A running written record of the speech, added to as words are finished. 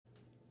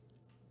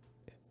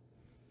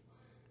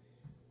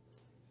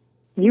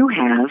You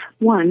have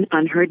one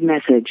unheard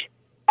message.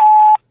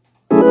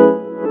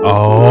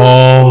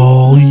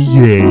 Oh,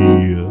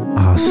 yeah.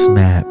 Oh,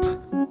 snap.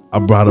 I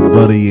brought a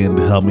buddy in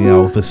to help me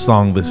out with this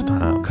song this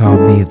time. Call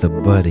me the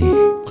buddy.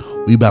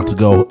 We about to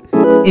go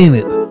in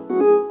it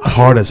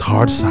hard as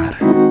hard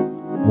cider.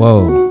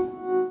 Whoa.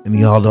 And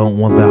y'all don't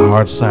want that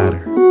hard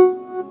cider.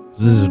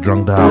 This is a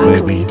drunk dial,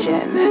 baby.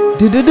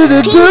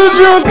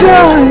 Drunk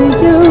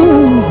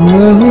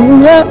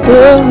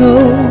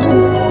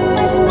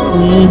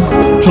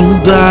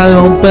Drunk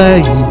dial,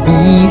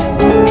 baby.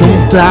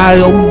 Drunk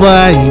dial,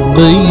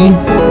 baby.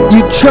 You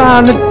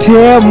trying to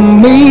tell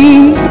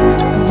me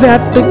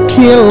that the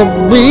killer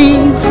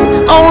beef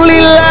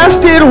only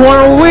lasted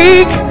 1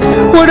 week?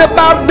 What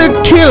about the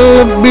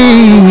killer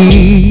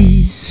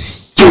bee?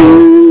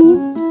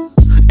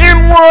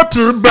 And what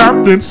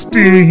about that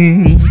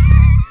sting?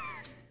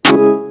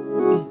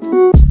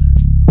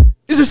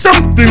 Is it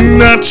something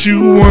that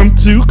you want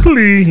to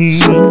clean?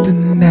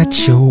 Something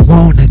that you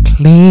wanna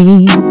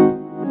clean.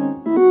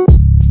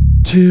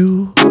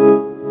 To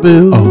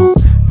boo. Oh,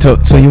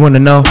 so you wanna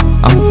know?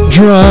 I'm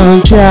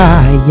drunk,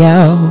 yeah,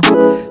 yo.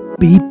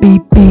 Beep,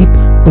 beep, beep,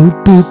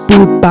 boop, boop,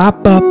 boop,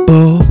 bop, bop,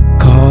 boop.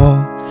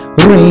 Call,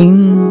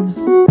 ring.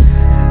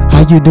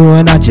 How you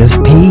doing? I just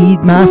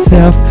peed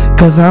myself,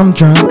 cause I'm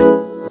drunk.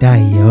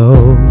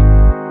 Dio.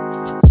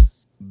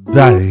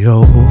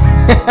 Dio.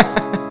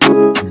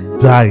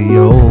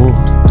 Dio.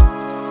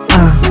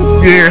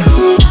 Yeah.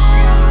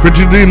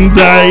 Bridget and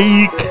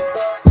Dyke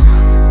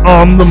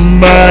on the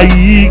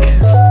mic.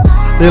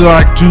 They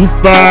like to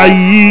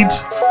fight,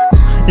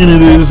 and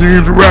it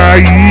isn't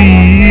right.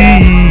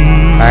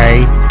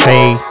 Hey,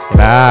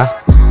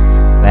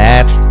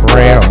 that's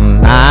real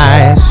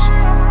nice.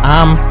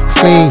 I'm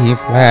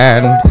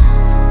Cleveland.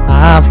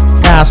 I've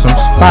got some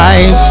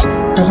spice.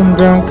 Cause I'm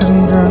drunk, yeah.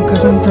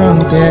 I'm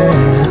drunk, yeah.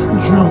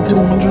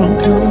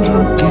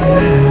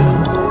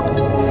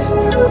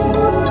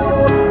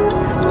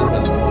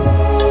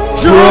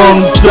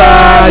 Drunk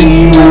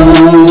dying.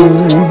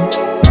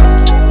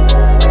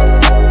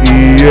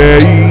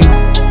 Yeah.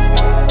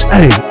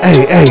 Hey.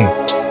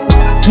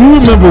 Do you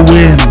remember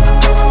when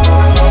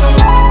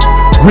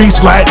Grease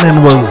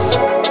Lightning was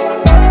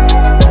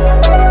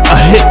a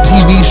hit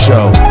TV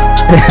show?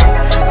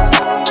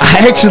 I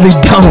actually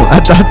don't. I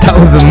thought that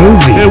was a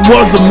movie. It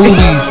was a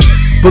movie,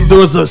 but there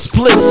was a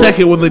split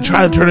second when they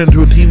tried to turn it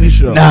into a TV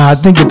show. Nah, I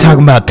think you're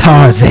talking about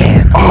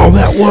Tarzan. Oh,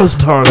 that was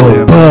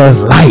Tarzan. Or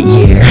Buzz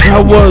Lightyear.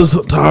 That was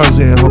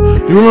Tarzan.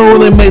 You remember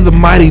when they made the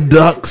Mighty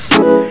Ducks?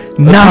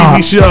 Nah.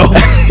 TV show?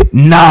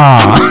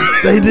 Nah.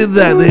 They did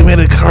that. They made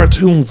a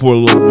cartoon for a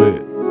little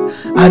bit.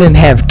 I didn't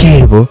have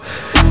cable,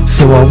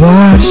 so I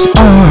watched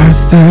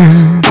Arthur.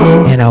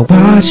 And I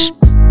watched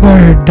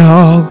Word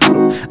Dog.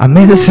 I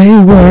meant to say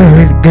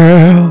Word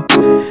Girl.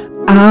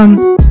 I'm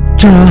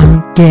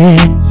drunk,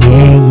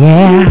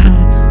 yeah.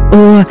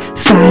 Or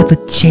Cyber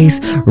Chase,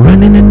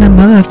 running in the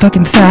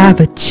motherfucking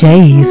Cyber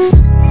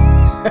Chase.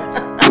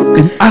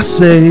 And I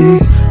say,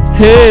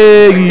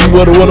 hey,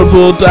 what a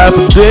wonderful type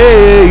of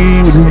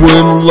day when you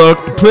wouldn't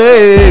luck to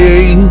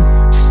play.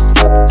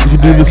 We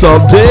can do this all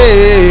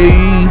day.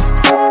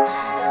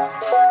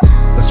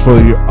 That's for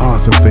your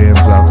Arthur fans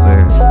out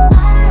there.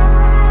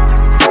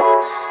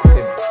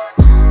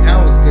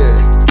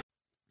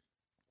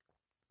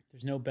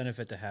 There's no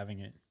benefit to having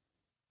it.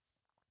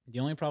 The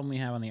only problem we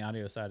have on the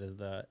audio side is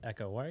the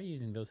echo. Why are you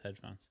using those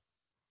headphones?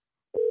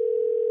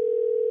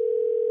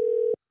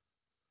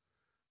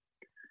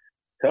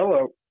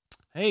 Hello.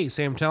 Hey,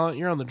 Sam Tallent,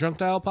 you're on the Drunk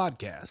Dial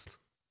podcast.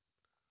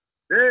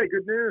 Hey,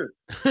 good news.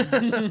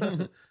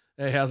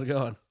 Hey, how's it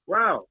going?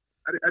 Wow,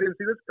 I didn't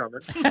see this coming.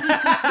 This is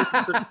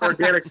an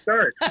organic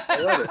start. I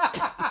love it.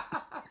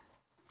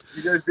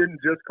 You guys didn't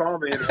just call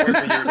me and warn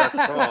me you were about to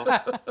call.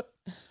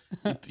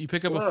 You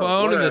pick up a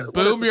phone and then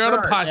boom, you're on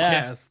a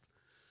podcast. Yeah.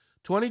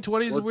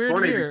 2020 is a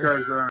weird year.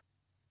 Because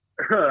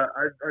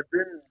I've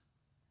been,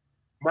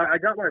 I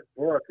got my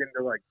book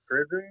into like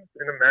prisons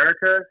in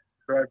America,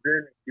 so I've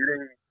been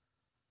getting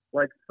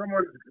like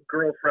someone's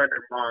girlfriend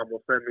or mom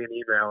will send me an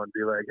email and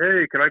be like,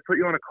 "Hey, can I put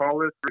you on a call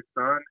list for your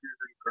son who's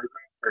in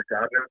prison or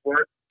God knows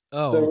what?"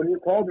 Oh. So when you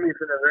called me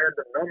from a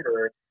random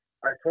number,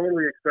 I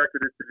totally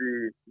expected it to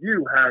be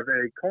you have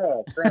a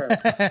call from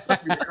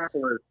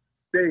Minneapolis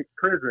State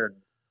Prison.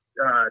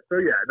 So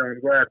yeah, no,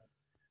 I'm glad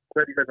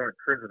you guys aren't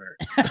prisoners.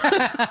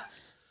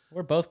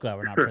 We're both glad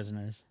we're not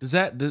prisoners.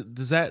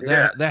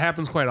 That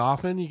happens quite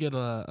often? You get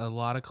a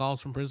lot of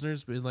calls from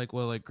prisoners being like,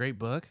 well, like, great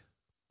book?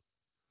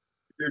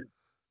 Dude,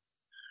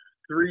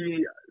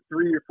 three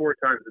or four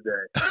times a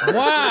day.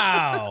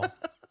 Wow.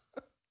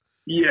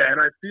 Yeah,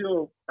 and I'm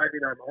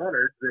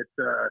honored that,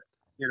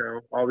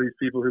 all these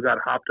people who got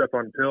hopped up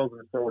on pills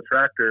and stole a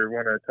tractor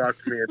want to talk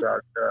to me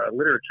about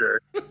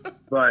literature.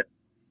 But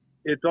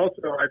it's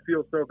also, I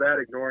feel so bad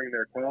ignoring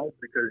their calls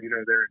because, they're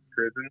in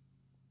prison.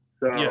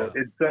 So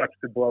It sucks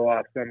to blow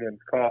off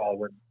someone's call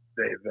when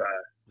they've,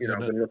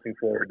 been looking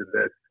forward to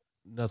this.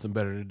 Nothing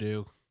better to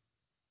do.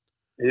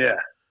 Yeah.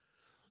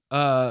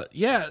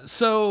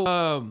 So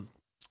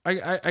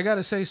I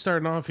gotta say,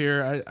 starting off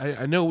here,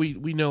 I know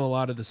we know a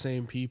lot of the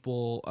same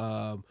people,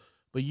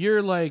 but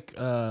you're like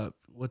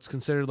what's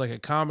considered like a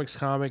comics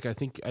comic. I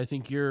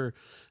think your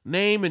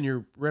name and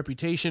your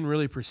reputation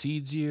really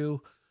precedes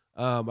you.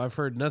 I've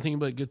heard nothing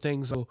but good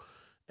things. So,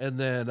 and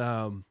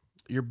then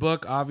your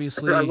book,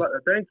 obviously.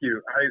 Thank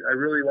you. I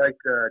really like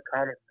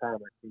comics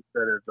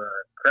instead of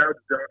crowds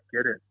don't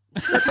get it.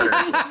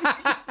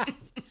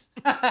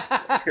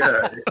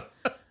 Yeah.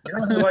 You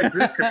know who likes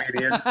this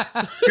comedian?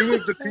 Two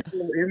of the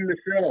people in the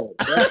show.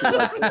 That's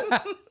what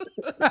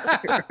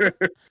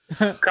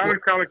I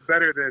comics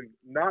better than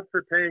not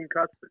for paying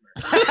customers.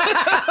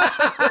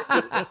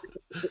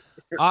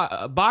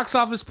 Box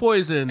office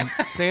poison,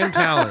 Sam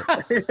Tallent.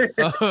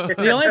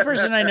 The only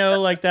person I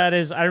know like that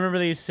is, I remember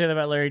they used to say that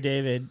about Larry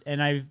David,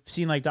 and I've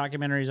seen like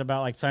documentaries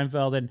about like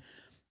Seinfeld, and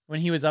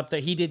when he was up there,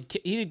 he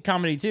did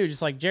comedy too,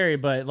 just like Jerry,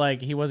 but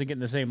like he wasn't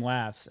getting the same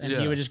laughs, and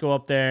he would just go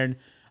up there, and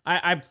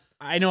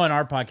I know on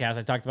our podcast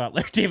I talked about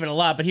Larry David a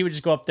lot, but he would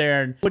just go up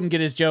there and wouldn't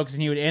get his jokes,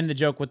 and he would end the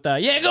joke with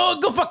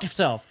go fuck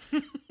yourself.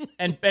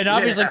 and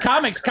obviously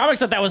comics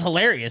thought that was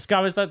hilarious.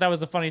 Comics thought that was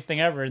the funniest thing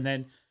ever, and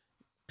then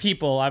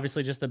people,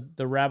 obviously just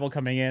the rabble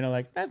coming in, are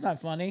like, that's not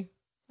funny.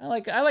 I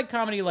like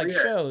comedy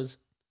shows.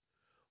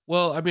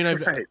 Well, I mean,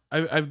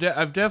 I've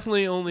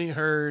definitely only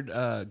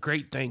heard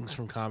great things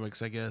from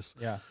comics, I guess.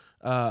 Yeah.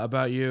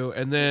 About you,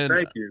 and then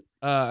thank you.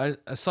 I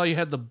saw you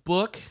had the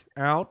book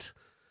out.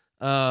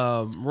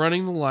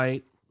 Running the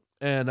Light,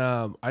 and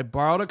I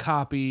borrowed a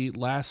copy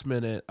last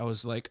minute. I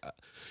was like,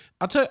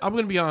 I'm going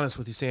to be honest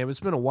with you, Sam.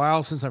 It's been a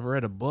while since I've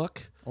read a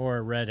book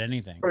or read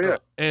anything. Oh yeah,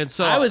 and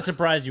so I was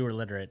surprised you were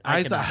literate.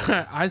 I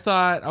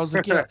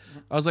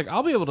was like,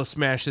 I'll be able to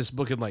smash this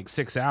book in like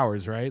 6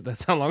 hours, right?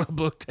 That's how long a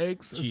book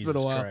takes. Jesus it's been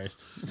a while.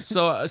 Christ.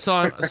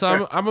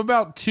 So I'm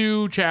about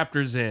 2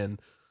 chapters in.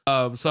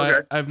 Okay.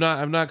 I've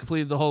not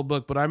completed the whole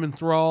book, but I'm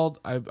enthralled.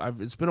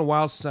 It's been a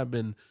while since I've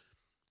been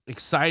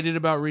excited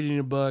about reading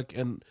a book,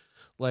 and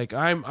like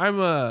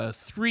I'm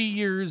 3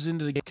 years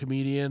into the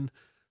comedian,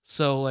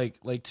 so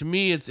like to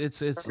me it's good.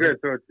 So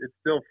it's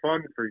still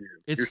fun for you.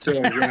 You're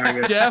still enjoying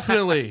it.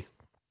 Definitely,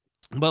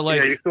 but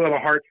like you still have a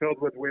heart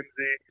filled with whimsy.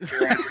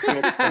 Your eyes are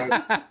filled with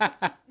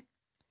fun.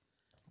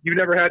 You've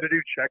never had to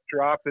do check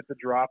drop at the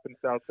Drop in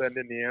South Bend,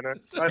 Indiana.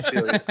 I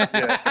feel you.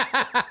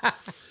 Yeah.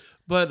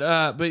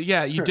 But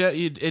yeah,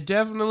 it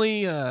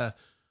definitely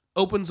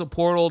opens a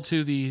portal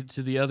to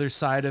the other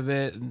side of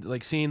it, and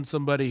like seeing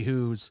somebody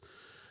who's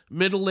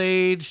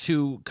middle-aged,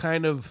 who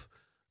kind of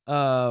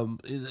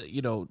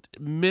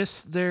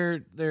missed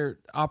their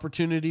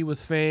opportunity with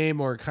fame,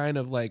 or kind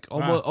of like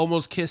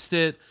almost kissed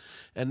it,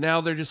 and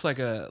now they're just like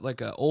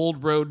a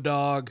old road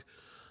dog,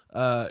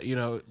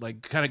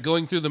 like kind of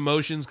going through the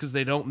motions because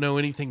they don't know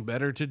anything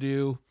better to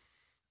do.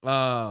 What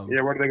are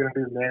they going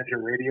to do? Manage a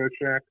Radio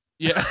Shack?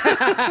 Yeah.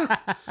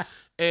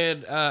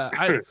 And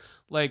I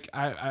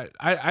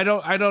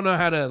don't know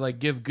how to like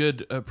give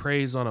good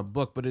praise on a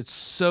book, but it's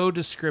so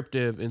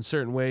descriptive in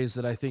certain ways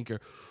that I think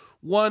are,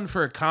 one,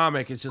 for a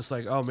comic, it's just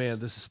like, oh man,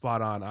 this is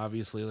spot on.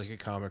 Obviously, like a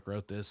comic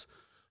wrote this,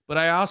 but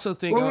I also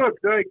think, well, look,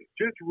 like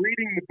just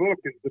reading the book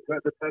is the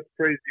best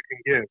praise you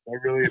can give. I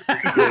really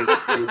appreciate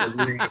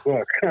reading the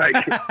book.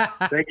 Like,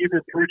 thank you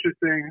for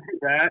purchasing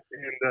that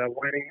and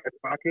lining my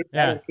pocket.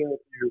 Yeah. I don't care if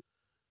you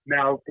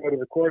now go to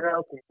the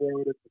courthouse and throw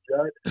it at the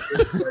judge.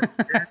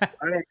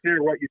 I don't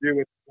care what you do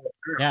with the book.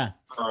 Yeah.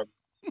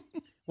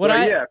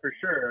 Yeah, for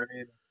sure. I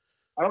mean,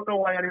 I don't know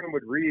why anyone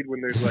would read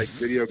when there's like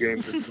video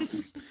games or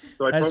something.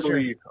 So I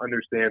totally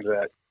understand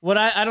that. What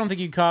I don't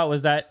think you caught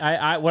was that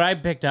what I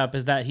picked up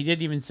is that he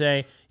didn't even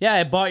say, yeah,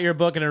 I bought your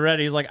book and I read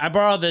it. He's like, I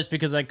borrowed this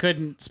because I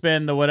couldn't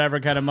spend the whatever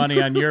kind of money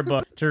on your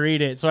book to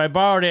read it. So I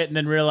borrowed it and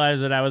then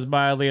realized that I was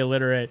mildly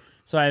illiterate.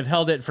 So I've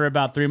held it for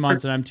about 3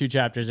 months and I'm 2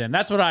 chapters in.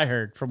 That's what I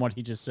heard from what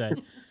he just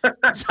said.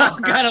 So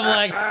I'm kind of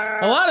like,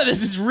 a lot of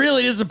this is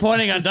really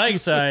disappointing on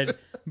Dyke's side,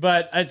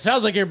 but it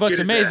sounds like your book's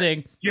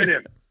amazing. Get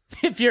him.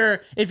 If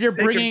you're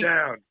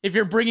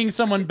bringing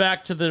someone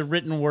back to the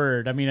written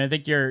word, I mean, I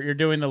think you're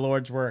doing the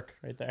Lord's work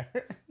right there.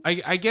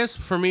 I guess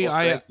for me,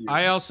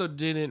 I also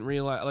didn't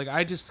realize, like,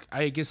 I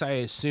guess I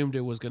assumed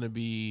it was going to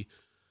be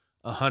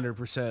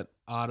 100%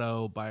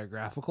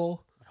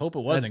 autobiographical. I hope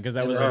it wasn't, because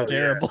that was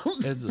terrible.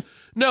 Yeah.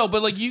 No,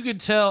 but like you could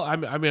tell. I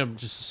mean, I'm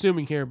just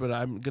assuming here, but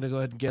I'm gonna go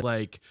ahead and get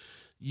like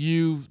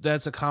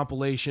that's a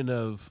compilation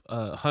of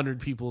 100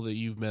 people that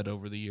you've met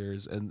over the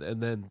years, and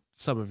then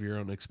some of your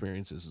own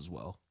experiences as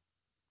well.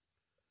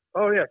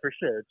 Oh yeah, for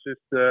sure. It's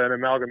just an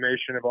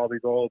amalgamation of all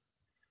these old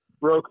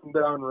broken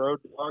down road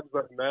dogs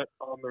I've met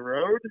on the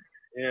road,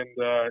 and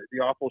the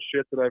awful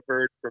shit that I've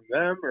heard from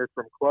them, or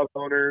from club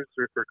owners,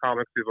 or for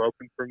comics who've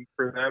opened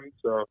for them.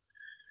 So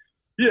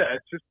yeah,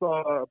 it's just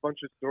a bunch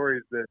of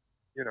stories that,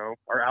 you know,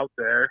 are out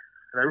there,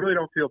 and I really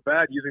don't feel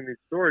bad using these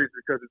stories,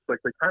 because it's like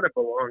they kind of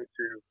belong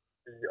to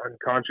the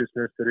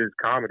unconsciousness that is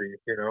comedy,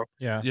 you know?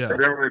 Yeah. They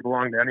don't really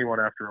belong to anyone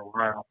after a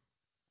while.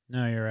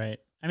 No, you're right.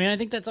 I mean, I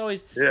think that's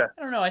always, I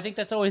don't know. I think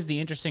that's always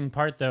the interesting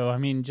part, though. I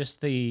mean, just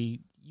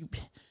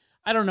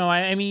I don't know.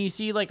 I mean, you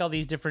see like all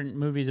these different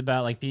movies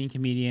about like being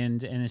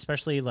comedians, and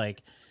especially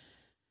like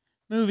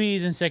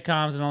movies and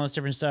sitcoms and all this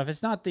different stuff.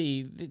 It's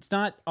definitely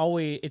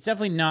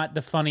not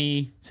the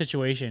funny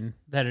situation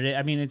that it is.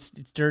 I mean, it's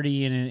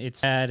dirty and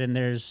it's sad, and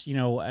there's,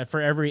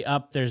 for every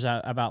up, there's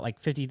about like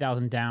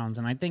 50,000 downs.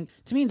 And I think,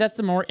 to me, that's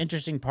the more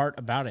interesting part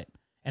about it.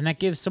 And that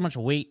gives so much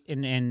weight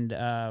and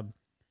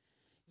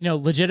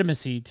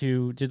legitimacy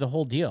to the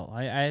whole deal.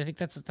 I think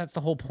that's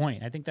the whole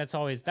point. I think that's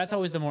always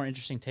the more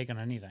interesting take on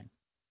anything.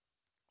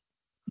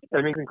 I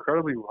mean, it's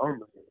incredibly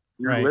lonely.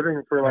 You're Right.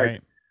 living for like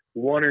Right.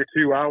 1 or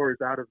 2 hours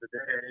out of the day,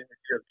 and you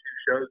have 2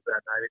 shows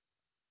that night,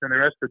 and the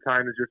rest of the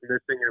time is just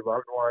missing your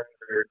loved ones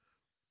or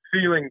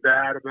feeling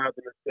bad about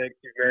the mistakes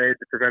you've made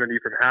that prevented you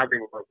from having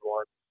loved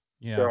ones.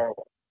 Yeah. So,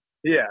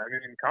 yeah, I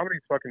mean,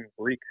 comedy's fucking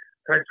bleak.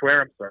 Can I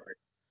swear? I'm sorry.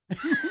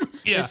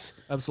 Yeah,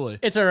 absolutely.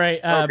 It's all right.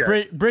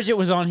 Okay. Bridget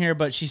was on here,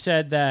 but she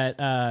said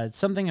that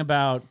something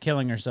about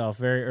killing herself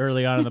very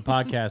early on in the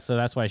podcast. So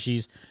that's why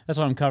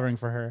I'm covering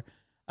for her.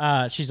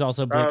 She's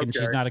also Blick, and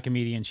she's Okay. not a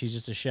comedian. She's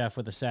just a chef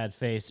with a sad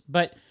face.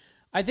 But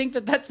I think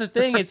that's the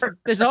thing.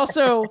 There's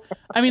also,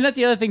 I mean, that's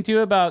the other thing too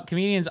about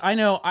comedians. I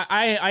know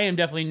I am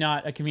definitely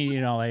not a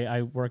comedian at all.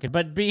 I work it,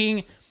 but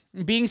being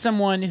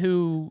someone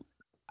who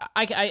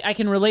I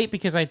can relate,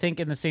 because I think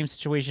in the same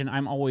situation,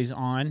 I'm always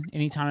on.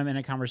 Anytime I'm in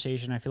a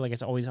conversation, I feel like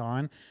it's always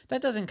on.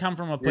 That doesn't come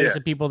from a place Yeah.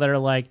 of people that are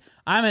like,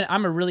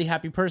 I'm a really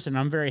happy person.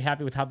 I'm very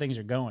happy with how things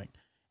are going.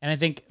 And I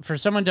think for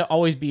someone to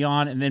always be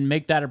on and then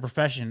make that a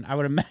profession, I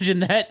would imagine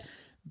that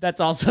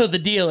that's also the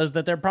deal, is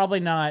that they're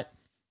probably not,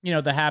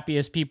 the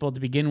happiest people to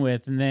begin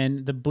with. And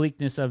then the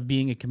bleakness of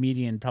being a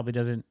comedian probably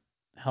doesn't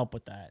help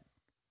with that.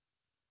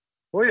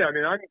 Well, yeah, I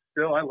mean, I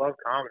love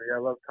comedy. I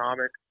love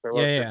comics. I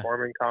love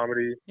performing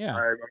comedy. Yeah.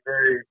 I'm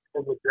very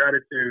full of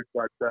gratitude,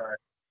 but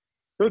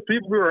those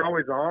people who are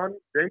always on,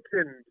 they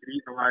can get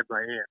eaten alive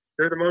by ants.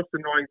 They're the most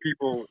annoying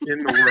people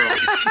in the world.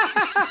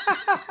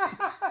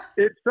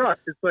 It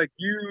sucks. It's like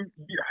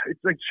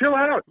it's like, chill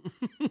out.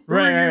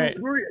 Right.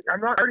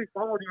 I'm not already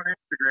following you on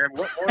Instagram.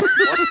 What more?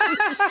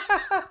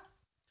 What?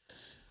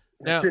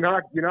 Now, You're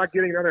not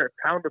getting another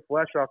pound of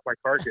flesh off my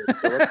carcass.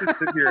 So let's just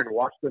sit here and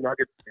watch the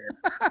Nuggets game.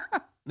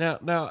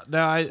 now,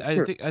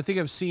 I think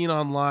I've seen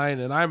online,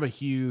 and I'm a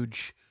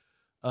huge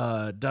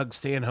Doug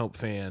Stanhope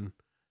fan,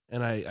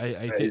 and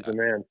He's the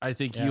man. I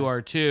think you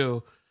are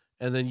too.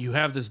 And then you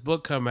have this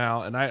book come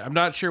out, and I'm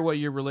not sure what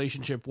your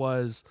relationship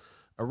was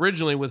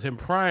originally with him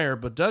prior,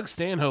 but Doug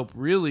Stanhope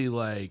really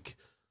like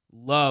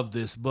loved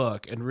this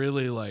book and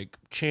really like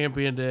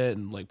championed it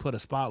and like put a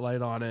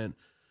spotlight on it,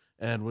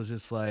 and was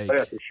just like, Oh,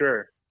 yeah, for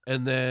sure.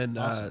 And then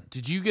awesome.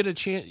 did you get a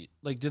chance?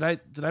 Like, did I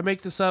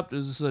make this up?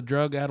 Is this a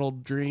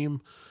drug-addled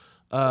dream?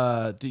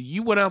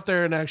 You went out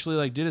there and actually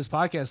like did his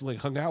podcast and like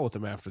hung out with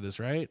him after this,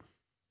 right?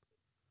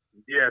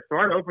 Yeah, so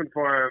I opened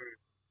for him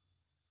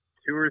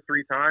 2 or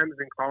 3 times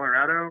in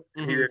Colorado.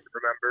 Mhm. He didn't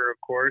remember, of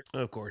course.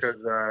 Of course.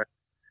 Because,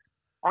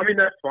 I mean,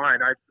 that's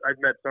fine. I've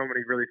met so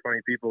many really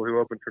funny people who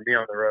opened for me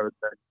on the road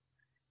that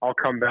I'll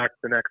come back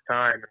the next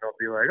time and they'll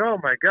be like, "Oh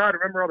my God,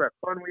 remember all that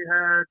fun we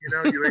had?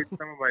 You ate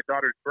some of my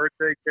daughter's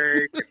birthday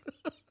cake,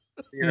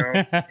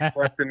 and,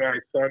 slept in my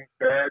son's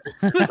bed."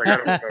 It's like, I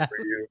don't remember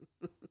you.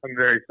 I'm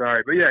very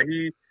sorry. But yeah,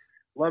 he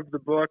loved the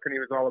book and he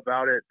was all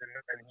about it. And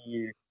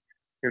he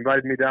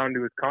invited me down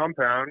to his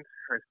compound.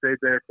 I stayed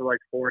there for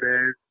like 4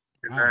 days.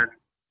 And then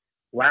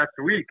last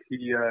week,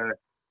 he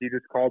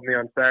just called me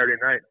on Saturday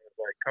night and was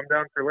like, "Come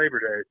down for Labor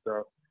Day."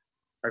 So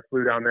I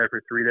flew down there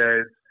for 3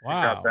 days.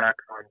 Wow. Got back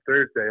on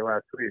Thursday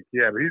last week.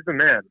 Yeah, but he's the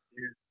man.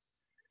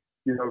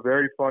 He's,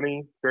 very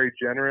funny, very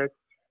generous,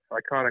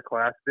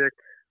 iconoclastic.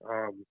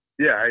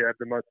 Yeah, I have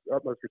the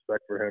utmost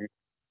respect for him.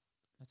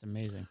 That's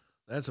amazing.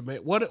 That's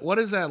amazing. What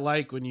is that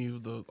like when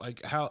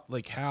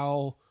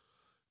how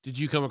did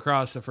you come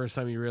across the first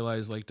time you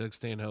realized like Doug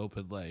Stanhope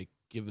had like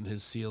given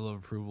his seal of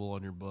approval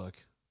on your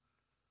book?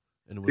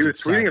 And He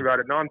was tweeting about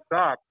it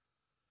nonstop.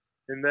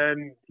 And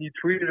then he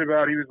tweeted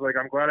about, he was like,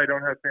 "I'm glad I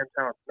don't have Sam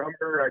Tallent's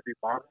number. I'd be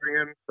bothering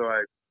him." So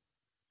I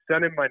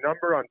sent him my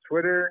number on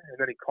Twitter, and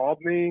then he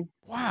called me.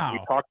 Wow. We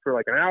talked for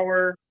like an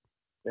hour,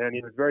 and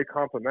he was very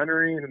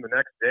complimentary. And then the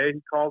next day he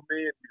called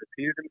me, and he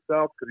repeated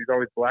himself because he's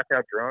always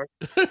blackout drunk.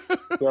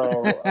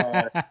 So,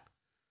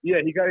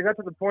 yeah, he got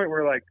to the point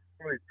where like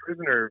some of these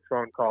prisoner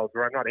phone calls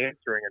where I'm not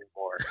answering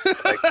anymore.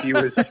 Like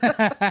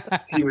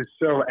he was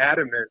so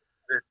adamant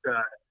that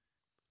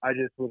I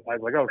was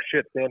like, "Oh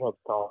shit, Stanhope's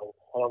calling.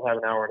 I don't have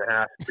an hour and a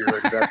half to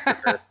invest in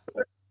this."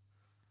 But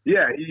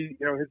yeah, his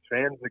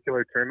fans, the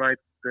Killer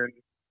Termites, been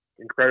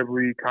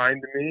incredibly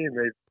kind to me, and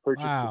they've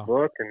purchased the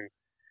book. And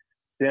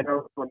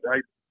Stanhope, I'm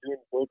doing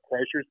Bert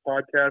Kreischer's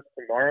podcast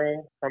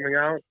tomorrow coming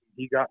out.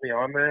 He got me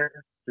on there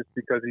just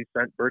because he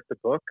sent Bert the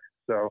book.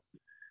 So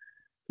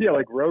yeah,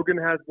 like Rogan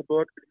has the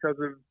book because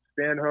of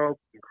Stanhope,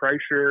 and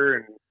Kreischer,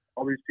 and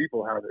all these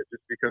people have it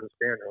just because of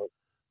Stanhope.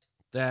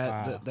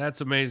 That's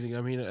amazing.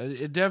 I mean,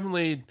 it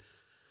definitely,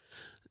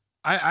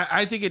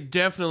 I think it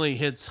definitely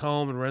hits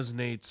home and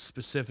resonates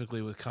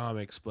specifically with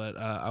comics. But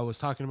I was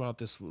talking about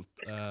this with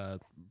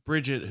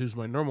Bridget, who's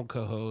my normal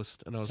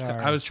co-host, and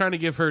I was trying to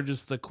give her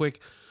just the quick.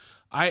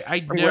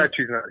 I'm glad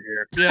she's not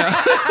here. Yeah.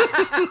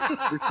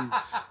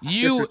 This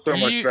is so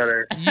much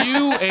better.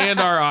 You and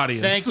our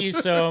audience. Thank you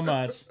so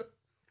much.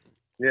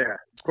 Yeah,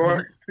 of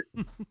course.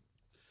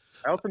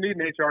 I also need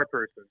an HR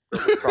person.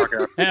 So let's talk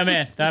after. Yeah,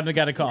 man, I've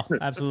got a call.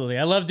 Absolutely.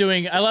 I love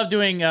doing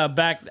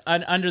back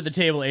under the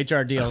table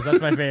HR deals.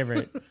 That's my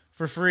favorite.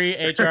 For free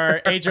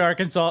HR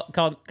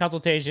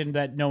consultation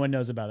that no one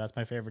knows about. That's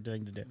my favorite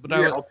thing to do. But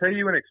I'll pay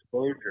you an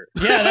exposure.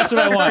 Yeah, that's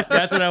what I want.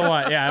 That's what I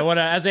want. Yeah, I want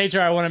to, as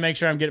HR, I want to make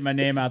sure I'm getting my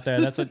name out there.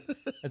 That's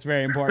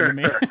very important to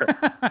me.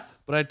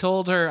 But I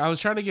told her, I was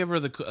trying to give her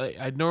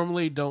I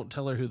normally don't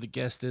tell her who the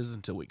guest is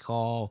until we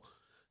call.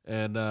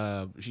 And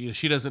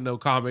she doesn't know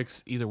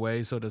comics either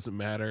way, so it doesn't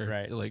matter.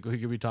 Right. Like, we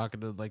could be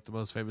talking to like the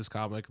most famous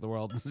comic in the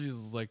world, and she's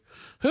just like,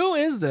 "Who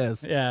is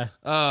this?" Yeah.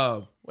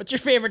 What's your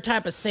favorite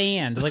type of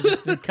sand? Like,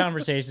 just the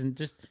conversation,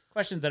 just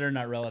questions that are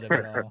not relative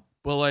at all.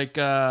 Well, like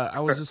I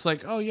was just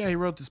like, "Oh yeah, he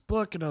wrote this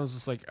book," and I was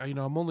just like,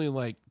 I'm only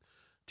like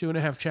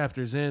 2.5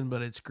 chapters in,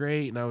 but it's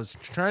great. And I was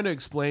trying to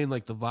explain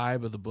like the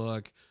vibe of the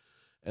book,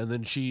 and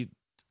then she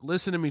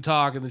listened to me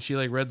talk, and then she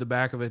like read the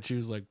back of it. She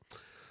was like,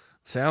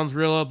 "Sounds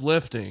real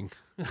uplifting."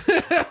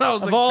 I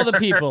was of all the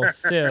people,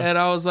 too. And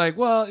I was like,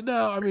 well,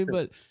 no, I mean,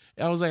 but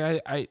I was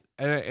like,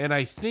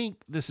 I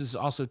think this is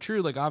also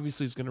true. Like,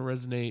 obviously, it's going to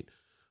resonate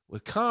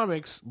with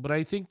comics, but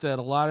I think that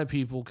a lot of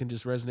people can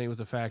just resonate with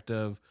the fact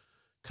of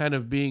kind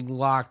of being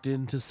locked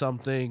into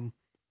something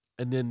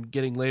and then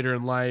getting later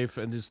in life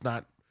and just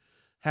not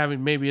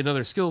having maybe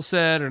another skill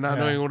set or not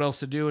knowing what else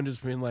to do and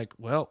just being like,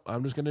 well,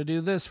 I'm just going to do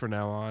this for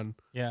now on.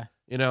 Yeah.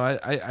 You know,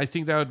 I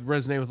think that would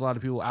resonate with a lot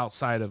of people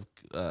outside of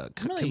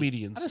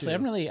comedians. Honestly,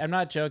 too. I'm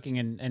not joking,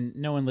 and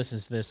no one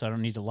listens to this, so I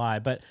don't need to lie.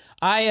 But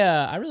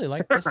I really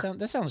like this.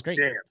 This sounds great.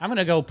 Damn. I'm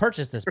gonna go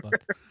purchase this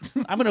book.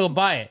 I'm gonna go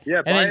buy it.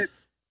 Yeah, buy it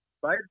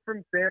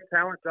from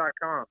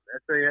samtallent.com.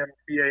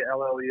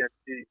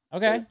 SAMTALLENT.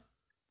 Okay.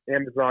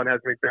 Amazon has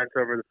me bent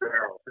over the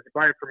barrel. If you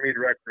buy it from me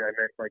directly, I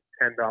make like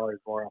 $10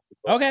 more off the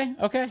book.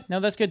 Okay. No,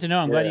 that's good to know.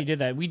 I'm glad you did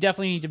that. We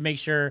definitely need to make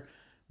sure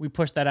we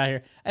push that out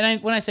here.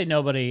 And when I say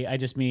nobody, I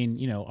just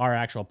mean, our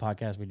actual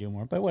podcast, we do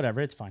more, but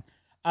whatever, it's fine.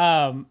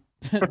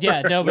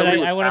 Yeah, no, but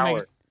I want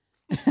to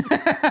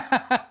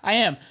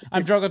make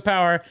I'm drunk with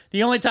power.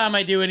 The only time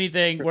I do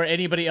anything where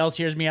anybody else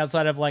hears me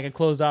outside of like a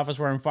closed office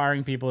where I'm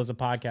firing people is a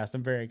podcast.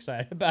 I'm very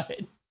excited about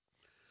it.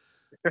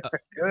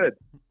 Good.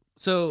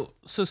 So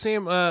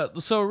Sam,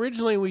 so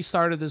originally we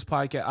started this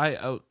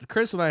podcast.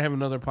 Kris and I have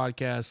another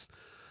podcast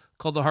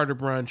called The Harder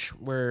Brunch,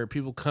 where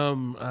people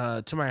come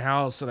to my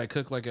house and I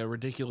cook like a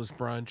ridiculous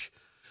brunch,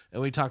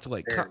 and we talk to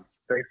like.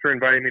 Thanks for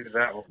inviting me to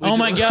that one. Oh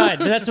my God,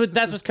 that's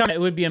what's coming. It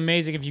would be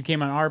amazing if you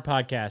came on our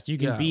podcast. You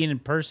can be in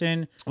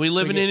person. We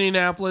live in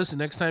Indianapolis, and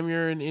next time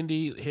you're in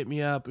Indy, hit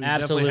me up. We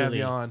Absolutely definitely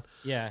have you on.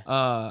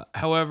 Yeah.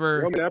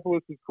 However,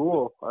 Indianapolis is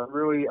cool. I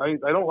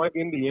don't like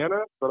Indiana,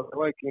 but I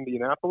like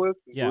Indianapolis,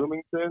 and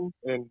Bloomington,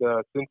 and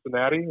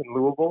Cincinnati, and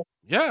Louisville.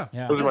 Yeah.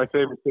 Those are my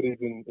favorite cities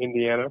in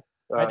Indiana.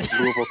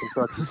 Louisville,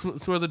 Kentucky.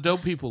 That's where the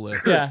dope people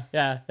live.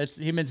 Yeah.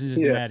 He mentions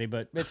Cincinnati,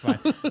 but it's fine.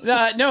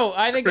 No,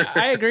 I think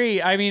I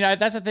agree. I mean,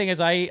 that's the thing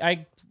is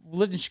I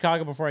lived in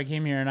Chicago before I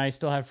came here, and I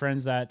still have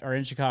friends that are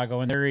in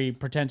Chicago, and they're very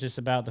pretentious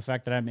about the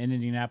fact that I'm in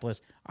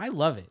Indianapolis. I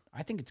love it.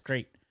 I think it's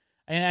great.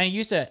 And I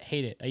used to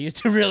hate it. I used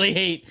to really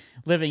hate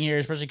living here,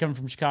 especially coming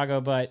from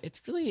Chicago, but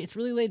it's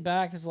really laid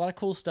back. There's a lot of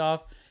cool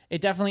stuff. It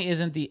definitely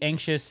isn't the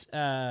anxious,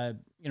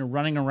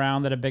 running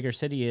around that a bigger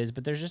city is,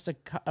 but there's just a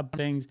couple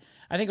things.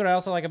 I think what I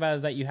also like about it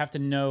is that you have to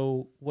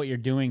know what you're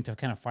doing to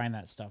kind of find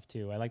that stuff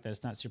too. I like that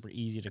it's not super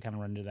easy to kind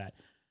of run into that.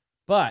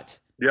 But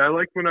yeah, I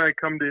like when I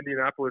come to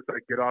Indianapolis, I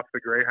get off the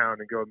Greyhound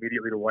and go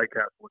immediately to White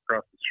Castle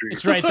across the street.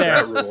 It's right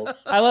there.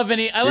 I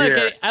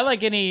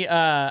like any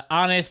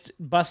honest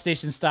bus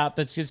station stop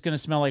that's just gonna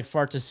smell like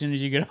farts as soon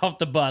as you get off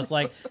the bus.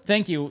 Like,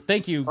 thank you,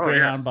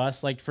 Greyhound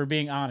bus, like for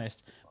being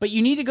honest. But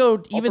you need to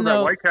go, even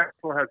though White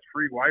Castle has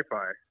free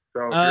Wi-Fi,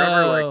 so if you're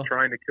ever like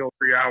trying to kill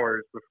 3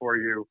 hours before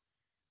you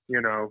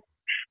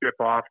ship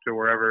off to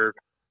wherever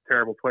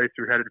terrible place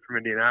you're headed from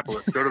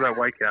Indianapolis, go to that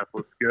White Castle.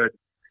 It's good.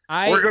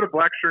 Or go to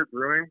Black Shirt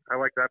Brewing. I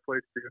like that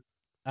place too.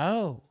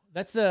 Oh,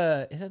 is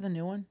that the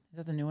new one? Is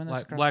that the new one?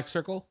 That's Black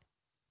Circle?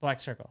 Black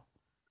Circle.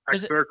 Black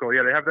Circle.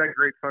 Yeah, they have that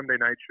great Sunday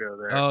night show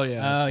there. Oh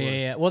yeah. Oh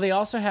yeah. Well, they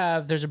also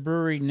there's a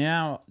brewery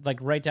now, like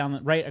right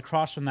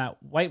across from that,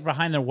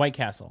 behind their White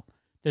Castle.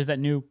 There's that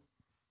new.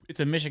 It's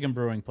a Michigan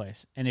brewing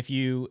place, and if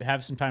you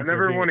have some time, I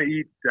never want to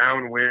eat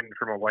downwind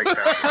from a White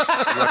Castle.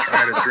 I'm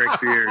trying to drink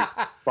beers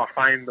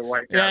behind the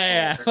White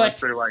Castle. Yeah.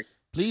 They're like.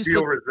 Please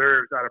Steel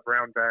reserves out of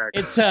brown bags.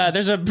 It's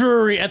there's a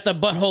brewery at the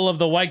butthole of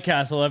the White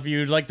Castle if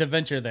you'd like to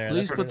venture there.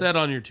 Please put that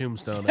on your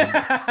tombstone.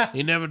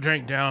 He never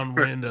drank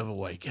downwind of a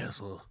White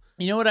Castle.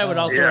 You know what I would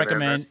also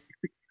recommend?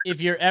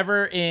 If you're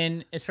ever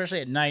in,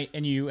 especially at night,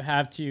 and you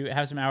have to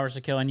have some hours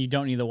to kill and you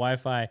don't need the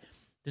Wi-Fi,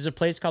 there's a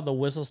place called the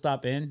Whistle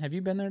Stop Inn. Have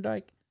you been there,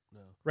 Dyke?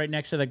 No. Right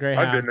next to the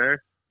Greyhound. I've been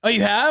there. Oh,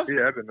 you have?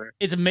 Yeah, I've been there.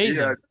 It's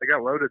amazing. Yeah, I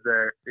got loaded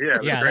there. Yeah, it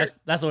was Yeah, great.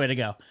 that's the way to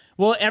go.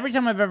 Well, every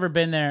time I've ever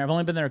been there, I've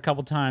only been there a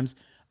couple times.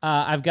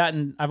 I've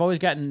always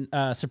gotten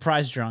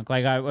surprise drunk.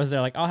 Like I was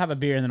there, like I'll have a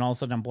beer and then all of a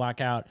sudden I'm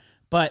blackout.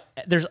 But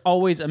there's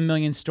always a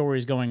million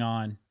stories going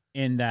on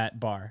in that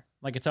bar.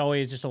 Like it's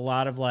always just a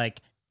lot of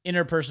like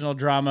interpersonal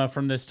drama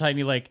from this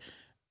tiny like.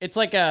 It's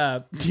like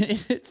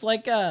it's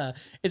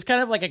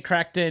kind of like a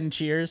cracked in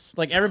Cheers.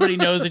 Like everybody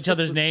knows each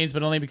other's names,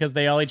 but only because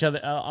they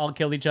all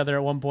killed each other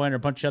at one point or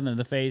punched each other in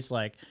the face.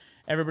 Like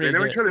everybody's.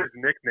 They know each other's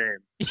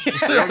nicknames.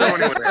 They don't know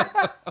anyone's name.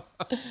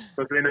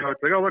 But they know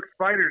it's like, oh look,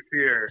 Spider's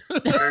here.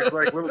 There's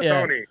like little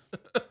Tony.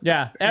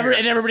 Yeah,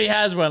 and everybody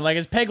has one. Like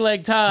it's Peg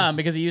Leg Tom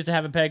because he used to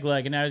have a peg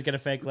leg and now he's got a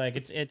fake leg.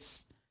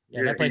 It's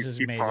that place is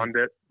amazing. Pawned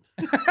it.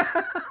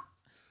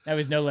 That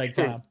was no leg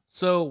Tom.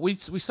 So we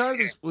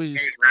started this we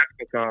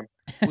Tom.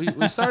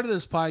 we started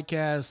this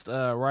podcast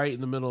right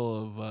in the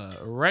middle of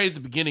right at the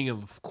beginning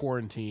of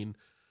quarantine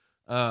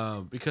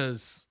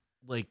because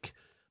like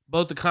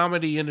both the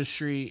comedy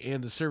industry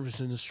and the service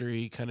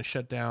industry kind of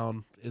shut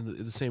down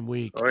in the same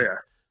week. Oh yeah.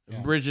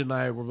 And Bridget and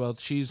I were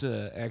both. She's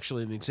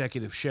actually an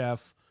executive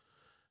chef,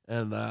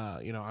 and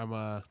I'm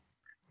a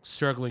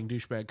struggling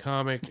douchebag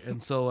comic,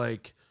 and so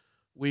like.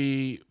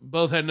 We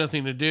both had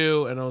nothing to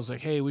do, and I was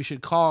like, "Hey, we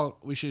should call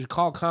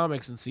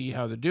comics and see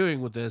how they're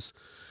doing with this."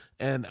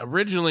 And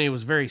originally, it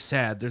was very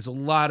sad. There's a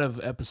lot of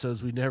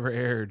episodes we never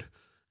aired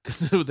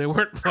because they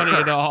weren't funny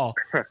at all.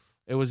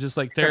 It was just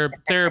like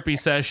therapy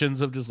sessions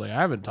of just like I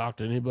haven't talked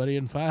to anybody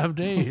in 5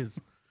 days.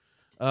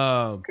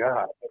 God,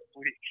 that's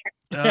weak.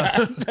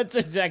 That's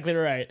exactly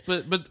right.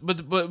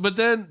 But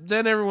then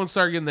everyone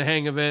started getting the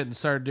hang of it and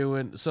started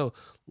doing so.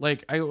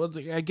 Like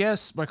I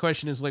guess my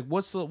question is like,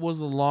 was the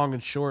long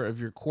and short of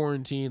your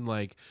quarantine?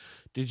 Like,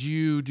 did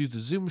you do the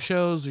Zoom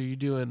shows? Are you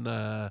doing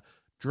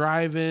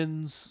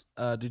drive-ins?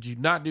 Did you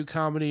not do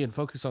comedy and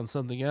focus on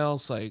something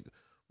else? Like,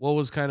 what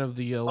was kind of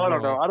the? I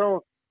don't know. I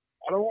don't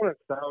want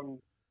to sound.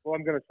 Well,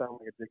 I'm gonna sound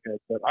like a dickhead,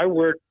 but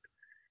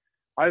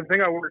I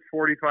think I worked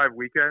 45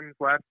 weekends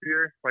last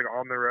year, like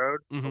on the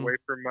road, away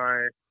from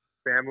my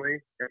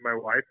family and my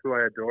wife, who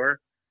I adore,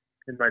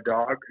 and my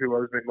dog, who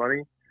owes me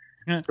money.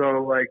 So,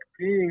 like,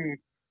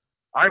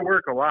 I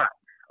work a lot.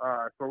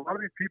 So a lot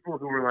of these people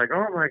who were like,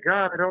 oh, my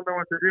God, I don't know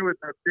what to do with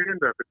that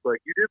stand-up. It's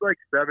like, you did,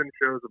 like, 7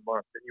 shows a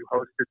month, and you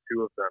hosted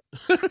 2 of them.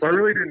 So I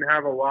really didn't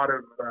have a lot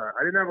of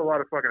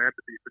fucking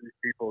empathy for these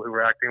people who were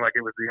acting like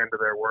it was the end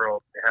of their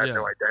world. They had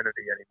no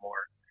identity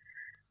anymore.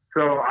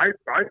 So I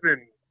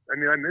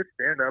miss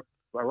stand-up.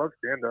 I love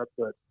stand-up,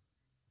 but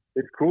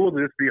it's cool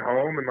to just be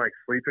home and, like,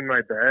 sleep in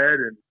my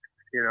bed and,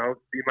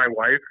 see my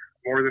wife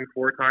more than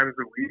 4 times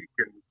a week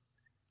and,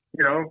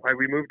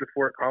 we moved to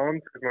Fort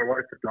Collins because my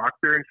wife's a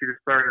doctor and she just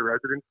started a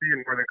residency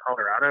in northern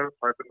Colorado.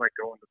 So I've been like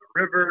going to the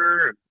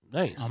river and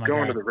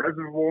going to the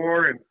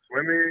reservoir and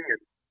swimming and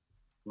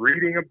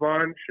reading a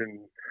bunch.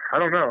 And I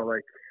don't know,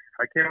 like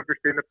I can't wait for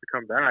stand-up to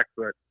come back,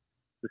 but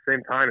at the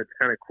same time, it's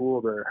kind of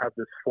cool to have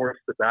this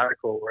forced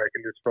sabbatical where I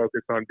can just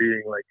focus on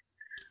being like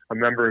a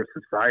member of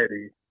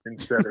society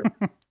instead of,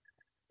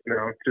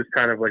 just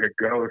kind of like a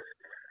ghost.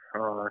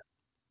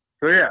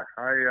 So yeah,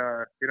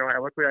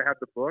 luckily I had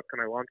the book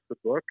and I launched the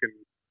book and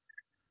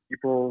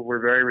people were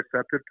very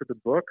receptive to the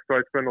book. So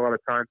I spend a lot of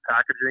time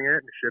packaging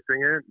it and shipping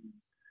it.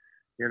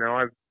 And,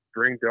 I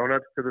bring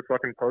donuts to the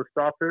fucking post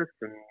office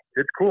and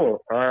it's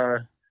cool. I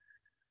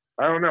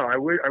don't know. I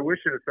wish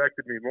it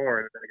affected me more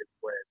in a negative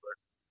way, but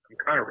I'm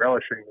kind of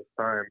relishing this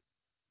time.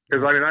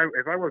 Because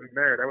if I wasn't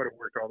married, I would have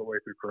worked all the way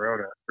through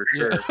Corona for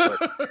sure.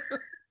 But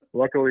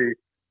luckily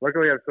I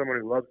have someone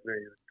who loves me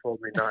and told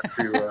me not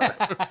to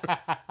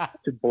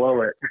to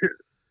blow it.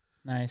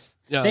 Nice.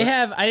 Yeah. They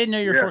have. I didn't know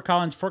you're Fort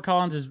Collins. Fort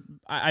Collins is.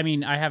 I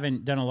mean, I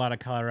haven't done a lot of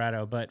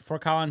Colorado, but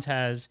Fort Collins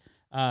has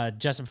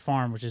Jessup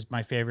Farm, which is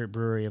my favorite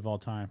brewery of all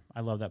time.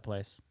 I love that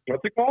place.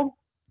 What's it called?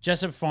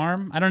 Jessup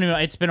Farm. I don't know.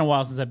 It's been a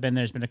while since I've been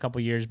there. It's been a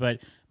couple years, but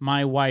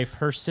my wife,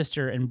 her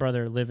sister, and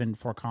brother live in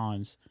Fort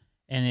Collins,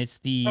 and it's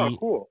the. Oh,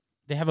 cool.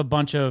 They have a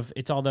bunch of.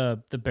 It's all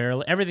the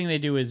barrel. Everything they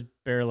do is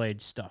barrel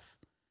aged stuff.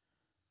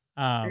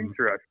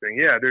 Interesting.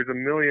 Yeah, there's a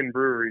million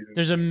breweries.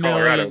 There's a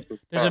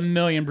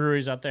million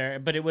breweries out there,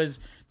 but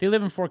they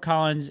live in Fort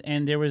Collins,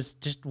 and there was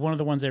just one of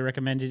the ones they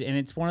recommended, and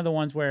it's one of the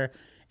ones where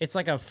it's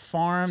like a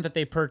farm that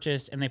they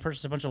purchased, and they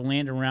purchased a bunch of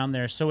land around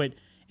there, so it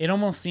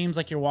almost seems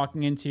like you're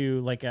walking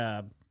into like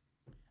a,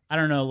 I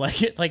don't know,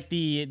 like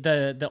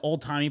the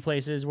old timey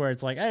places where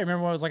it's like I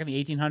remember what it was like in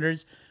the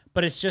 1800s,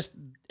 but it's just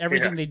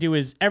everything they do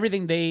is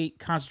everything they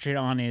concentrate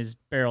on is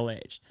barrel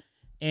aged,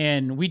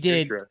 and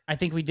I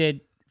think we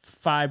did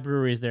 5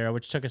 breweries there,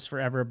 which took us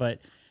forever,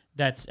 but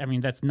that's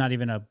not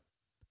even a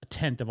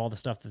tenth of all the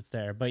stuff that's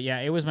there. But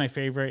yeah, it was my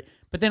favorite.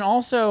 But then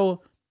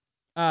also,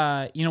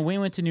 we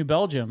went to New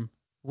Belgium,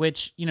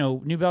 which,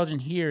 New Belgium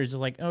here is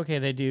like, okay,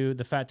 they do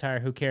the Fat Tire,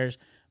 who cares?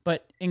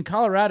 But in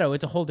Colorado,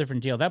 it's a whole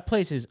different deal. That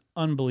place is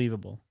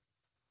unbelievable.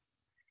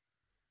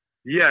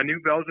 Yeah,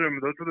 New Belgium,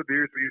 those were the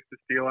beers we used to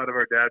steal out of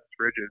our dad's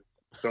fridges.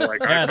 So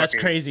like, yeah, that's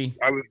crazy.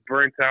 I was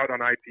burnt out on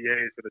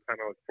IPAs by the time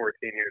I was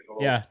 14 years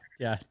old.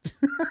 Yeah.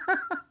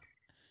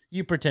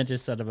 You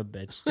pretentious son of a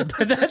bitch.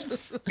 But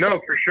that's No,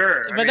 for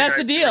sure. but that's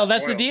the deal.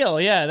 That's the deal.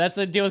 Yeah, that's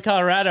the deal with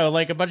Colorado.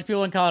 Like a bunch of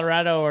people in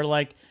Colorado are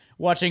like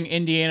watching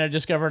Indiana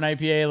discover an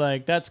IPA.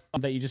 Like that's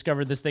that you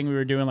discovered this thing we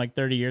were doing like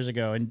 30 years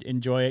ago and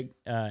enjoy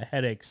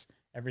headaches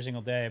every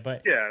single day.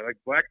 But yeah, like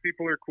black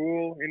people are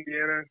cool.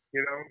 Indiana,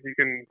 you know, you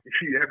can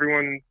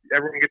everyone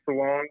gets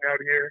along out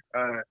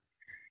here.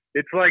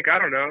 It's like I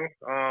don't know.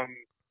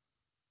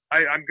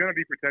 I'm gonna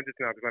be pretentious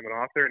now because I'm an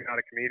author and not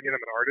a comedian.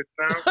 I'm an artist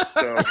now,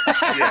 so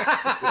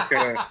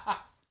yeah,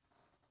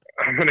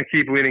 I'm gonna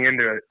keep leaning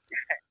into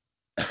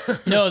it.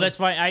 No, that's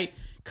fine.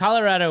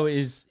 Colorado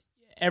is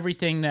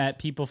everything that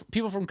people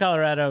from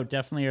Colorado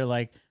definitely are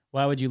like.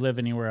 Why would you live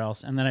anywhere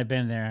else? And then I've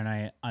been there and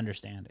I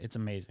understand. It's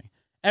amazing.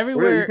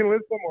 Everywhere well, you can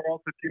live somewhere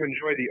else if you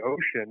enjoy the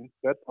ocean.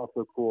 That's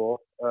also cool.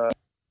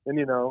 And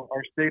you know,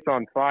 our state's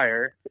on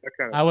fire. That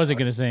kind of I wasn't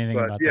gonna say anything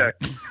but, about yeah,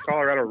 that.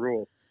 Colorado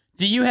rules.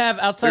 Do you have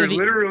outside There's of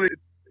the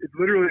it's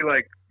literally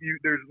like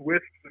there's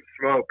wisps of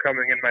smoke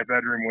coming in my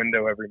bedroom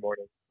window every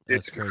morning.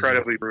 That's It's crazy.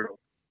 incredibly brutal.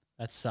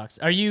 That sucks.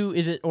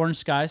 Is it orange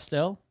sky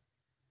still?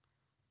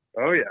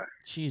 Oh yeah,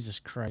 Jesus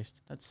Christ.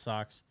 That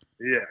sucks.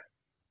 yeah.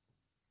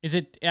 Is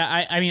it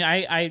I mean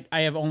I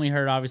have only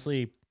heard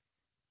obviously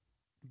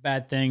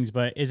bad things,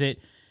 but is it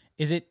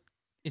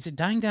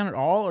dying down at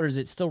all or is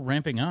it still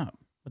ramping up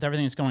with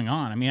everything that's going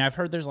on? I mean, I've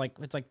heard there's like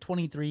it's like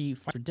 23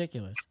 it's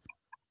ridiculous.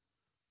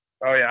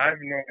 Oh yeah, I have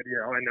no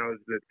idea. All I know is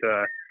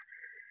that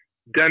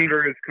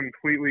Denver has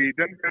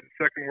the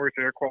second worst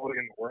air quality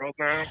in the world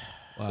now.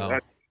 Wow. So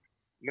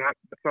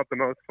that's not the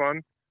most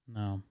fun.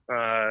 No.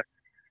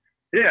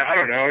 Yeah, I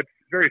don't know. It's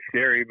very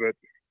scary, but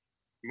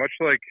much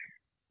like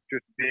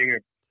just being a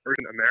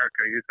person in America,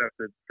 you just have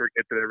to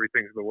forget that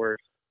everything's the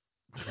worst.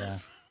 Yeah.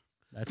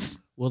 That's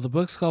Well, the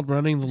book's called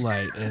Running the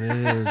Light, and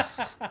it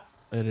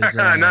is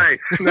nice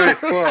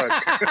plug.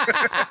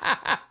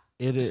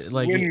 It is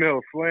like Windmill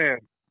slam.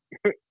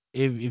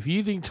 if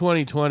you think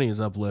 2020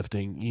 is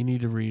uplifting, you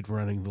need to read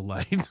Running the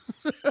Light.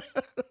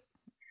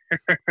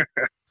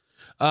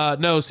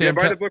 No, Sam.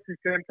 Buy the book from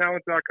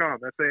samtalent.com.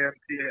 That's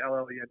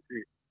SAMTALLENT.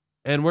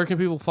 And where can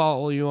people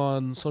follow you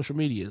on social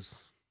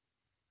medias?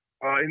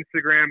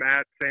 Instagram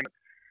at Sam.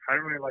 I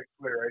don't really like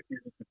Twitter. I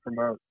use it to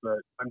promote, but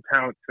I'm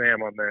Talent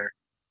Sam on there.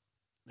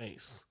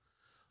 Nice.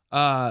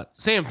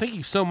 Sam, thank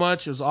you so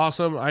much. It was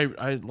awesome.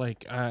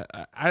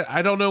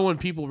 I don't know when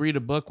people read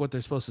a book what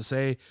they're supposed to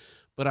say,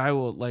 but I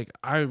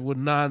would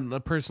not a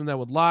person that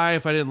would lie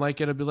if I didn't like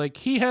it. I'd be like,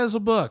 he has a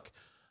book.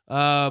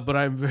 But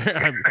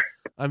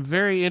I'm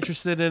very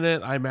interested in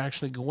it. I'm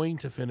actually going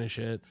to finish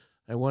it.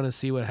 I want to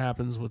see what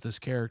happens with this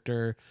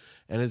character,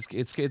 and it's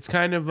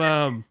kind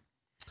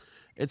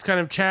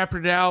of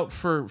chaptered out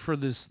for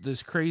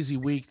this crazy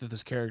week that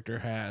this character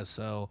has.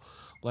 So,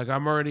 like,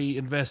 I'm already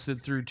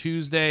invested through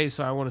Tuesday,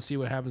 so I want to see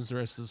what happens the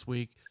rest of this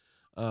week.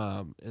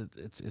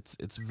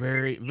 It's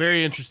very,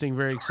 very interesting,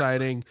 very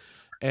exciting,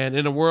 and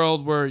in a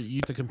world where you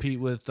have to compete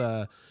with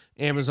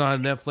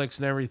Amazon, Netflix,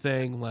 and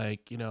everything,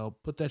 like, you know,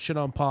 put that shit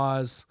on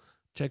pause.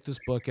 Check this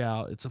book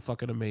out. It's a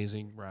fucking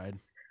amazing ride.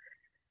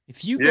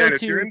 if you Yeah, go and if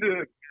to you're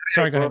into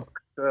Sorry, go ahead.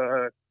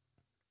 if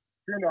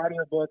you're into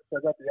audiobooks,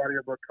 I got the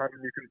audiobook coming.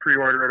 You can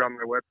pre-order it on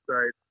my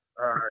website.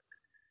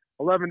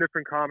 11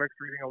 different comics,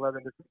 reading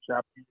 11 different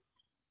chapters.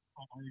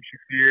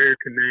 Shafir,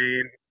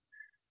 Kanane,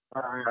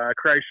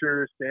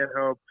 Kreischer,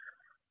 Stanhope,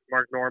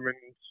 Mark Norman,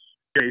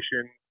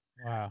 Station.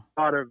 Wow.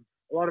 A lot of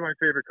my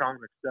favorite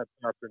comics stepped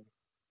up, and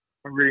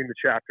I'm reading the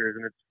chapters,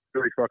 and it's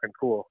really fucking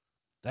cool.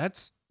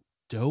 That's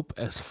dope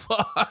as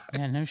fuck.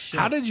 Yeah, no shit.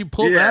 How did you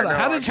pull Yeah, that? no,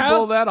 How did you Kyle-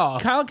 pull that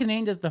off? Kyle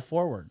Kinane does the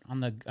foreword on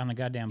the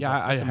goddamn book.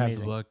 Yeah, I That's have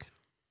amazing. the book.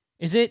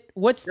 Is it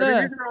what's Yeah,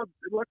 the these are all,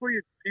 luckily,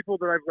 it's people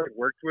that I've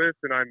worked with,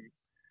 and I'm,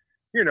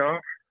 you know,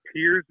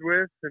 peers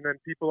with, and then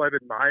people I've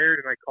admired,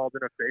 and I called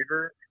in a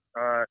favor.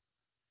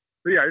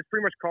 So yeah, it's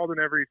pretty much called in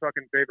every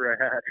fucking favor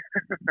I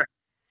had.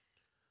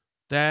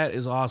 That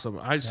is awesome.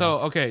 So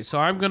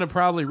I'm gonna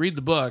probably read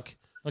the book,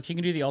 look? You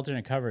can do the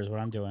alternate cover is what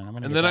I'm doing.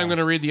 and then I'm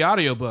gonna read the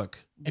audiobook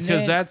And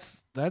because then-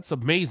 that's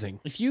amazing.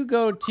 If you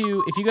go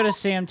to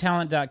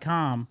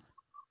samtalent.com,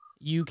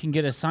 you can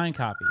get a signed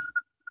copy,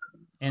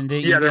 and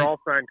then Yeah, they're all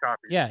signed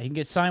copies. yeah, you can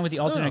get signed with the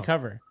alternate Oh.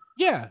 cover.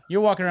 Yeah,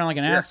 You're walking around like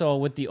an Yeah. asshole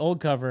with the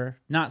old cover,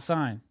 not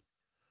signed.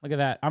 Look at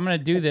that. I'm gonna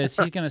do this.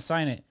 He's gonna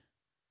sign it.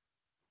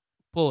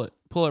 pull it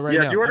right Yeah,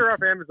 now. if you order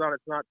off Amazon,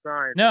 it's not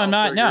signed. No, I'm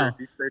Also, not,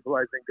 you're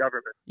destabilizing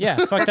government.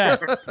 Yeah, fuck that.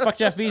 Fuck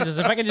Jeff Bezos.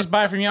 If I could just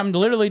buy from you, I'm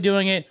literally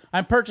doing it.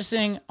 I'm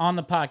purchasing on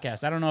the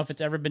podcast. I don't know if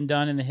it's ever been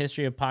done in the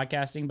history of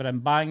podcasting, but I'm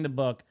buying the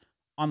book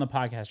on the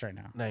podcast right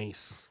now.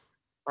 Nice.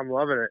 I'm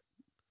loving it.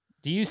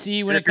 Do you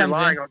see when And it if you're comes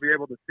lying, in? I'll be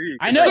able to see.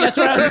 I know, that's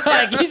what I was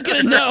like. He's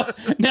gonna know.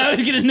 Now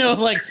he's gonna know,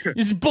 like,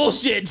 this is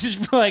bullshit.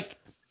 Just like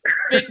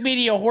fake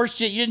media horse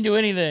shit. You didn't do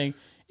anything.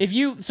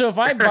 If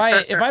I buy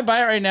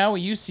it right now, will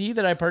you see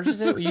that I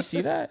purchased it? Will you see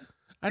that?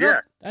 I don't. Yeah,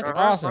 That's uh-huh,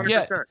 awesome. 100%.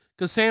 Yeah,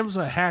 because Sam's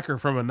a hacker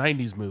from a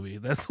 '90s movie.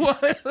 That's why.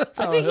 That's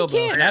I how think he'll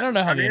he know. can. I don't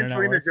know how I'm the internet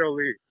Angelina works.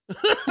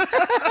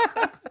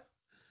 Jolie.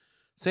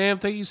 Sam,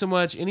 thank you so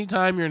much.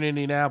 Anytime you're in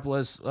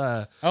Indianapolis,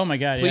 Oh my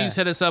God. please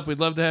hit us up.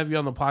 We'd love to have you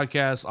on the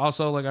podcast.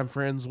 Also, like I'm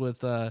friends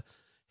with Hannah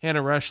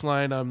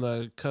Rushline. I'm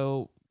the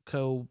co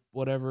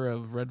whatever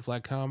of Red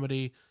Flag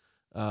Comedy.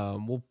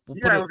 We'll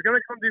Yeah, I was gonna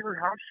come do her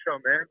house show,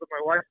 man, but my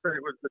wife said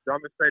it was the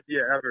dumbest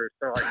idea ever,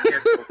 so I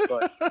canceled.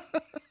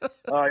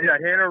 But yeah,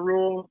 Hannah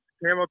rules,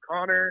 Cam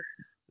O'Connor,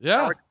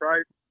 yeah, Alex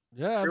Price,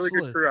 yeah, really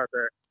absolutely. good crew out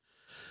there.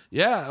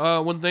 Yeah,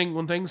 when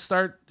things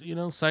start,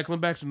 cycling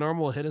back to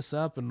normal, hit us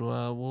up and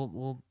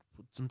we'll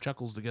put some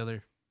chuckles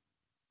together.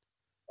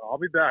 I'll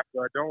be back,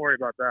 but don't worry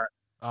about that.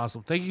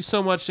 Awesome. Thank you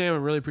so much, Sam. I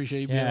really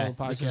appreciate you being on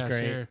the this was podcast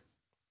great. here.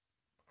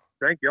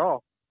 Thank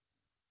y'all.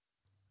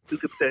 Who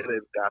could say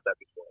they've got that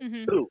before?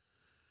 Mhm. Who?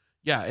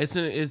 Yeah, it's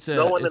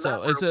No one in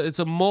that room.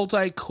 a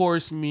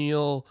multi-course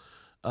meal,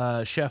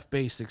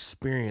 chef-based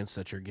experience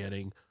that you're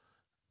getting.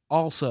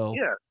 Also,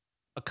 Yeah.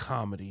 a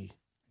comedy.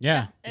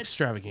 Yeah.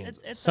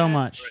 Extravaganza. It's So a-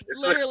 much. It's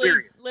an Literally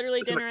experience. It's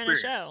an dinner and a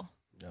experience. show.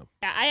 Yep.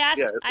 Yeah, I asked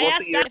Yeah, it's once a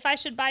asked year. if I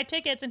should buy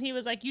tickets, and he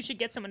was like, "You should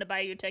get someone to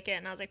buy you a ticket."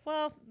 And I was like,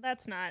 "Well,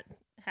 that's not.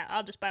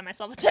 I'll just buy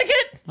myself a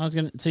ticket." So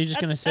you're just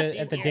gonna That's sit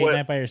at the easier. date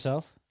night by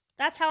yourself?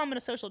 That's how I'm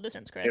gonna social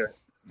distance, Chris.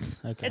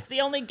 Okay. It's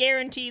the only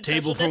guaranteed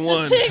Table social for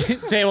one.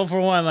 distancing. Table for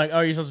one. Like,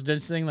 oh, you're supposed to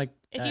distancing. Like,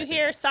 If you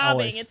hear sobbing,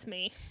 always. it's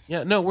me.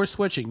 Yeah, no, we're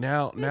switching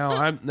now.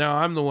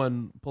 I'm the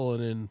one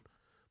pulling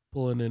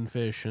in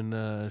fish,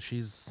 and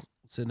she's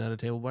sitting at a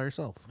table by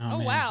herself. Oh,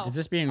 man. wow. Is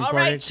this being All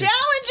recorded? right, 'Cause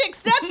challenge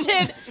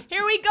accepted.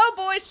 Here we go,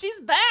 boys. She's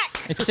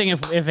back. It's interesting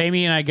if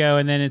Amy and I go,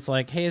 and then it's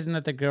like, hey, isn't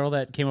that the girl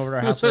that came over to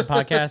our house for the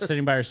podcast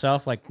sitting by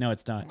herself? Like, no,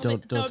 it's not.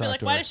 Don't No, talk be like,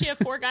 to why her. does she have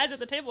 4 guys at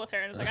the table with her?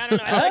 And it's like, I don't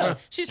know. I feel like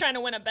she's trying to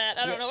win a bet.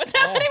 I don't know what's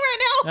happening right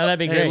now. No, that'd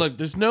be Hey, great. look,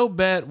 there's no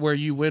bet where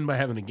you win by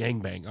having a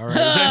gangbang. All right,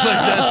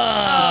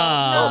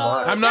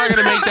 Ah. No. I'm not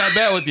gonna make that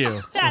bet with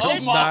you. Dad, I'm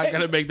there's not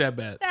gonna make that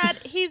bet. Dad,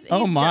 he's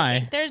Oh, my.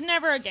 joking. There's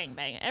never a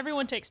gangbang.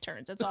 Everyone takes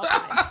turns. It's all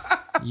fine.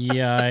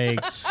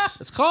 Yikes.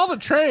 It's called a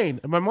train,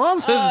 and my mom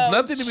says Oh, it's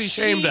nothing to be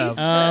ashamed of.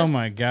 Jesus. Oh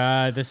my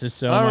God, this is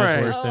so All much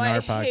right. worse Oh, than I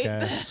our hate podcast.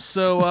 this.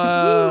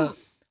 So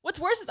What's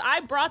worse is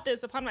I brought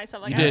this upon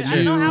myself. Like, you did. I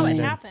don't know how it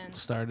You happened.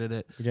 started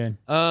it. You did.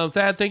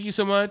 Thad, thank you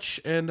so much,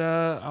 and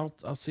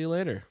I'll see you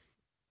later.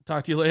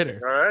 Talk to you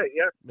later. All right,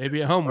 yeah.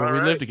 Maybe at home where All we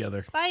right. live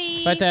together.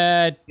 Bye. Bye,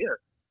 Ted.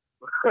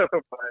 Bye.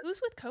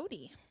 Who's with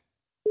Cody?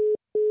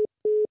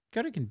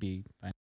 Cody can be. Fine.